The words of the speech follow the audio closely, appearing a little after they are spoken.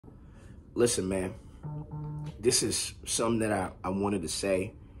Listen, man, this is something that I wanted to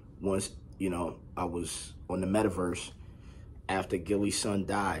say once, I was on the metaverse after Gillie's son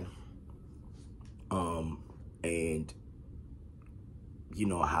died. And you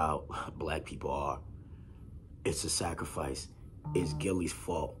know how black people are. It's a sacrifice. It's Gillie's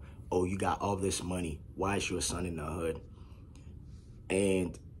fault. Oh, you got all this money. Why is your son in the hood?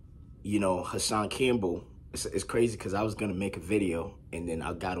 And, Hassan Campbell, it's crazy because I was going to make a video and then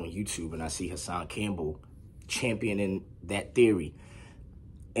I got on YouTube and I see Hassan Campbell championing that theory.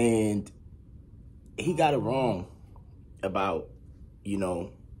 And he got it wrong about,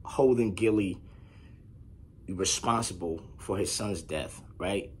 holding Gillie responsible for his son's death,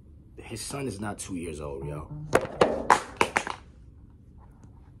 right? His son is not 2 years old, yo.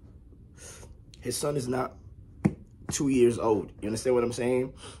 His son is not 2 years old. You understand what I'm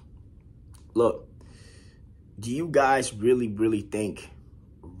saying? Look, do you guys really, really think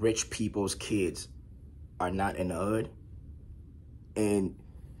rich people's kids are not in the hood? And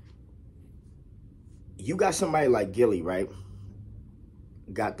you got somebody like Gillie, right?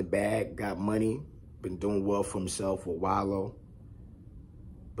 Got the bag, got money, been doing well for himself for a while.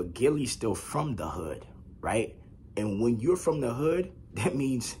 But Gillie's still from the hood, right? And when you're from the hood, that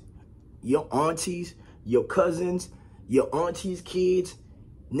means your aunties, your cousins, your aunties' kids,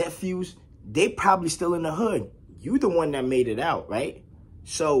 nephews, they probably still in the hood. You the one that made it out, right?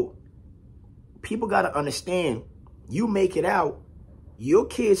 So people got to understand, you make it out, your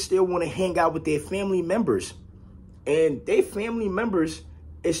kids still want to hang out with their family members. And their family members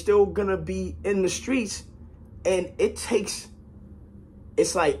is still going to be in the streets. And it's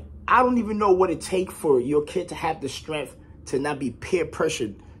like, I don't even know what it takes for your kid to have the strength to not be peer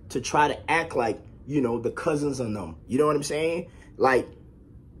pressured to try to act like, the cousins on them. You know what I'm saying? Like,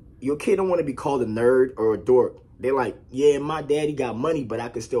 your kid don't want to be called a nerd or a dork. They're like, yeah, my daddy got money, but I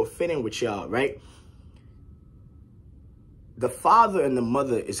can still fit in with y'all, right? The father and the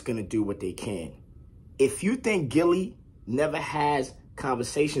mother is going to do what they can. If you think Gillie never has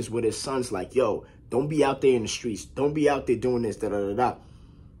conversations with his sons like, yo, don't be out there in the streets. Don't be out there doing this, da-da-da-da.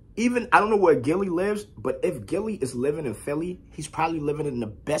 Even, I don't know where Gillie lives, but if Gillie is living in Philly, he's probably living in the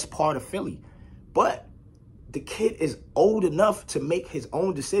best part of Philly. But the kid is old enough to make his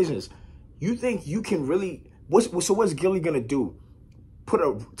own decisions. You think you can really, so what's Gillie going to do?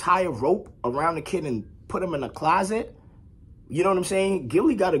 Tie a rope around the kid and put him in a closet? You know what I'm saying?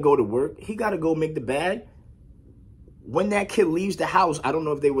 Gillie got to go to work. He got to go make the bag. When that kid leaves the house, I don't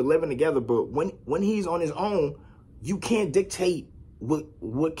know if they were living together, but when he's on his own, you can't dictate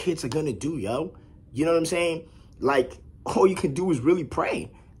what kids are going to do, yo. You know what I'm saying? Like, all you can do is really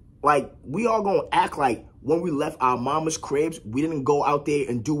pray. Like, we all going to act like when we left our mama's cribs, we didn't go out there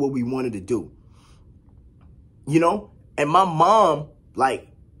and do what we wanted to do. And my mom, like,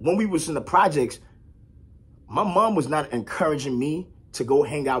 when we was in the projects, my mom was not encouraging me to go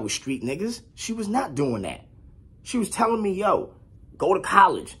hang out with street niggas. She was not doing that. She was telling me, yo, go to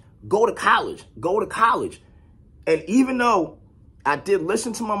college, go to college, go to college. And even though I did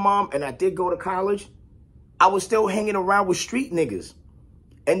listen to my mom and I did go to college, I was still hanging around with street niggas.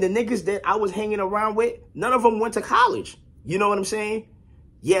 And the niggas that I was hanging around with, none of them went to college. You know what I'm saying?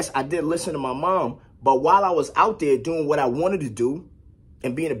 Yes, I did listen to my mom, but while I was out there doing what I wanted to do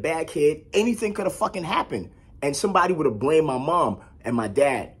and being a bad kid, anything could have fucking happened. And somebody would have blamed my mom and my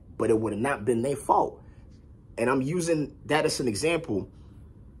dad, but it would have not been their fault. And I'm using that as an example.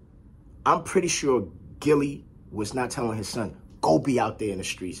 I'm pretty sure Gillie was not telling his son, go be out there in the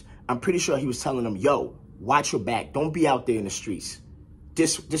streets. I'm pretty sure he was telling him, yo, watch your back. Don't be out there in the streets.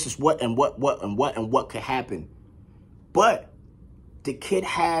 This is what could happen. But the kid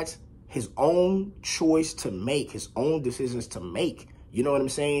has his own choice to make, his own decisions to make. You know what I'm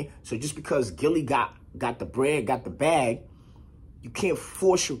saying? So just because Gillie got the bread, got the bag, you can't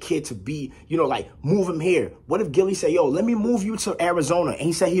force your kid to be, like, move him here. What if Gillie say, yo, let me move you to Arizona, and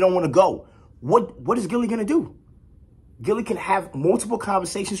he said he don't want to go? What is Gillie going to do? Gillie can have multiple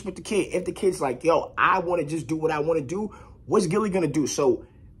conversations with the kid. If the kid's like, yo, I want to just do what I want to do, what's Gillie going to do? So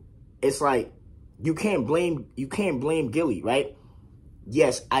it's like, you can't blame Gillie, right?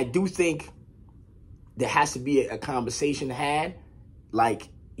 Yes, I do think there has to be a conversation had. Like,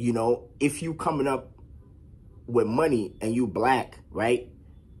 if you coming up with money and you black, right?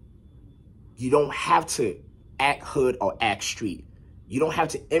 You don't have to act hood or act street. You don't have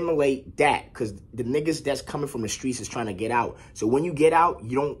to emulate that, because the niggas that's coming from the streets is trying to get out. So when you get out,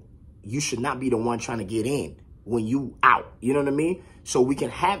 you should not be the one trying to get in when you out. You know what I mean? So we can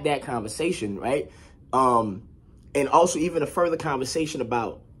have that conversation, right? And also even a further conversation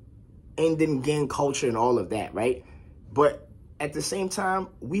about ending gang culture and all of that, right? But at the same time,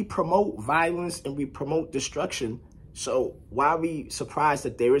 we promote violence and we promote destruction. So why are we surprised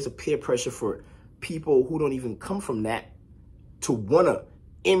that there is a peer pressure for people who don't even come from that to want to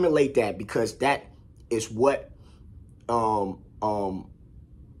emulate that? Because that is what,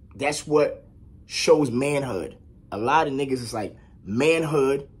 that's what shows manhood. A lot of niggas is like,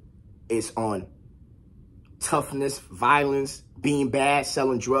 manhood is on toughness, violence, being bad,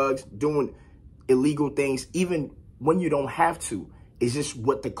 selling drugs, doing illegal things, even when you don't have to. It's just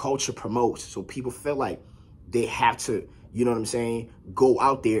what the culture promotes. So people feel like they have to, you know what I'm saying, go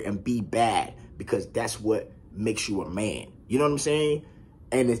out there and be bad because that's what makes you a man. You know what I'm saying?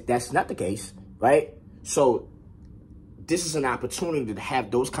 And that's not the case, right? So this is an opportunity to have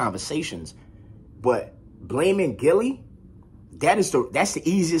those conversations. But blaming Gillie, that's the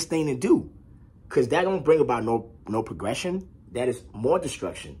easiest thing to do, because that don't bring about no progression. That is more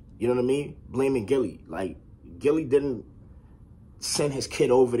destruction. You know what I mean? Blaming Gillie. Like, Gillie didn't send his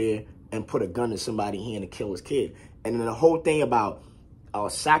kid over there and put a gun in somebody's hand to kill his kid. And then the whole thing about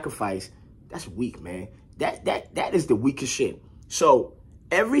sacrifice, that's weak, man. That is the weakest shit. So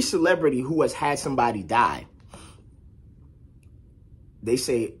every celebrity who has had somebody die, they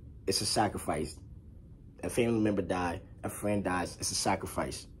say it's a sacrifice. A family member died, a friend dies, it's a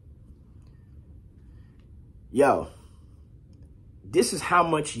sacrifice. Yo, this is how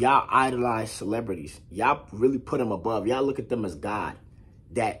much y'all idolize celebrities. Y'all really put them above. Y'all look at them as God.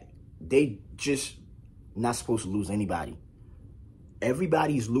 That they just not supposed to lose anybody.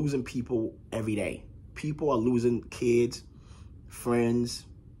 Everybody's losing people every day. People are losing kids, friends,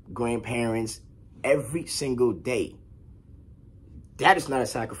 grandparents, every single day. That is not a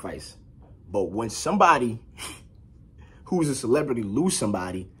sacrifice. But when somebody who's a celebrity lose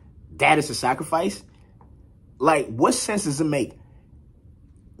somebody, that is a sacrifice? Like, what sense does it make?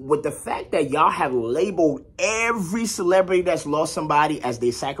 With the fact that y'all have labeled every celebrity that's lost somebody as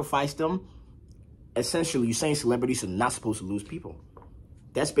they sacrificed them, essentially you're saying celebrities are not supposed to lose people.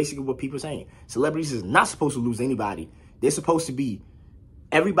 That's basically what people are saying. Celebrities is not supposed to lose anybody. They're supposed to be,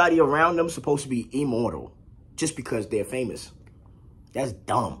 everybody around them supposed to be immortal just because they're famous. That's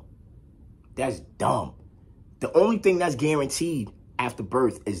dumb. That's dumb. The only thing that's guaranteed after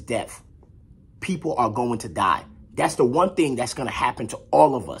birth is death. People are going to die. That's the one thing that's going to happen to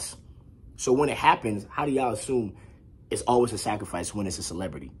all of us. So when it happens, how do y'all assume it's always a sacrifice when it's a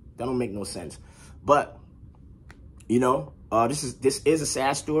celebrity? That don't make no sense. But, you know, this is a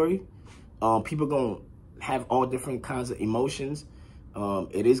sad story. People going to have all different kinds of emotions.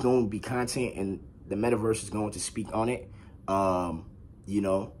 It is going to be content, and the metaverse is going to speak on it. You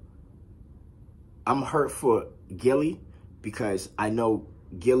know, I'm hurt for Gillie because I know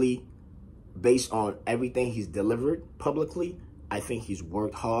Gillie, based on everything he's delivered publicly, I think he's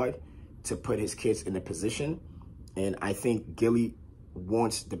worked hard to put his kids in a position. And I think Gillie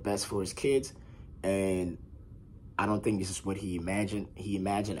wants the best for his kids. And I don't think this is what he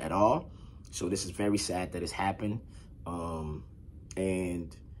imagined at all. So this is very sad that it's happened.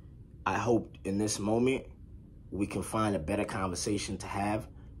 And I hope in this moment we can find a better conversation to have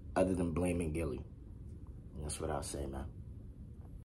other than blaming Gillie. That's what I'll say, man.